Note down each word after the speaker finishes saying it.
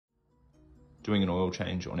Doing an oil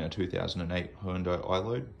change on our 2008 Hyundai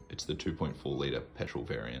iLoad. It's the 2.4 litre petrol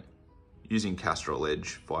variant. Using Castrol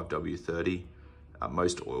Edge 5W30,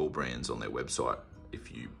 most oil brands on their website,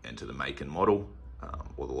 if you enter the make and model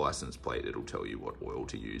or the license plate, it'll tell you what oil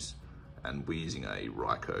to use. And we're using a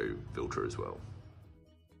Ryco filter as well.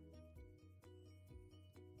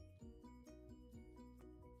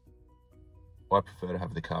 I prefer to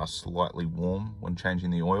have the car slightly warm when changing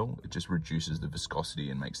the oil. It just reduces the viscosity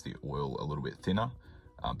and makes the oil a little bit thinner,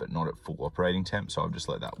 but not at full operating temp. So I'll just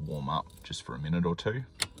let that warm up just for a minute or two.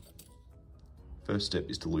 First step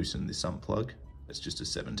is to loosen the sump plug. It's just a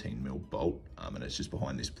 17mm bolt, and it's just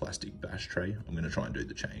behind this plastic bash tray. I'm gonna try and do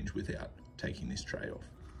the change without taking this tray off.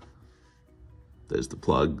 There's the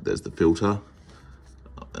plug, there's the filter,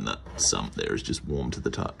 and that sump there is just warm to the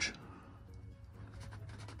touch.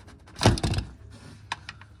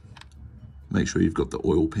 Make sure you've got the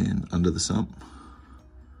oil pan under the sump.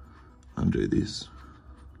 Undo this.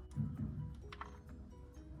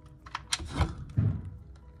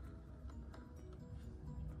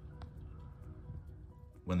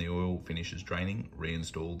 When the oil finishes draining,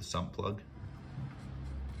 reinstall the sump plug.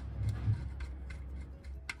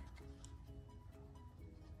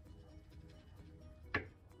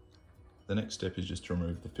 The next step is just to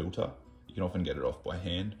remove the filter. You can often get it off by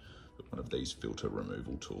hand, but one of these filter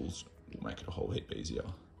removal tools will make it a whole heap easier.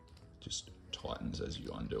 Just tightens as you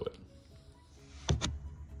undo it.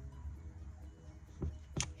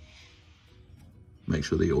 Make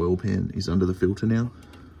sure the oil pan is under the filter now.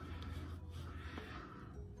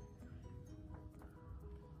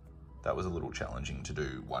 That was a little challenging to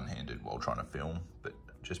do one-handed while trying to film, but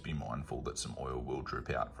just be mindful that some oil will drip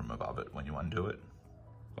out from above it when you undo it.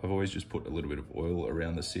 I've always just put a little bit of oil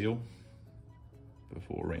around the seal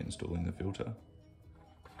before reinstalling the filter.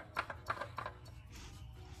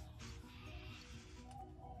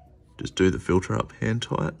 Just do the filter up hand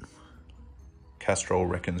tight. Castrol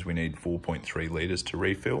reckons we need 4.3 litres to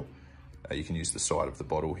refill. You can use the side of the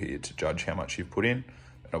bottle here to judge how much you've put in,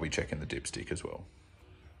 and I'll be checking the dipstick as well.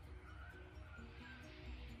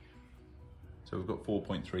 So we've got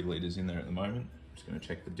 4.3 litres in there at the moment. I'm just going to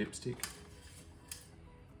check the dipstick.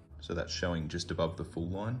 So that's showing just above the full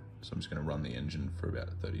line. So I'm just going to run the engine for about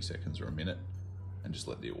 30 seconds or a minute and just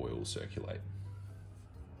let the oil circulate.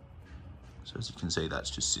 So as you can see, that's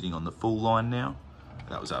just sitting on the full line now.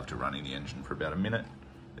 That was after running the engine for about a minute.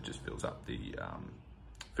 It just fills up the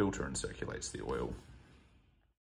filter and circulates the oil.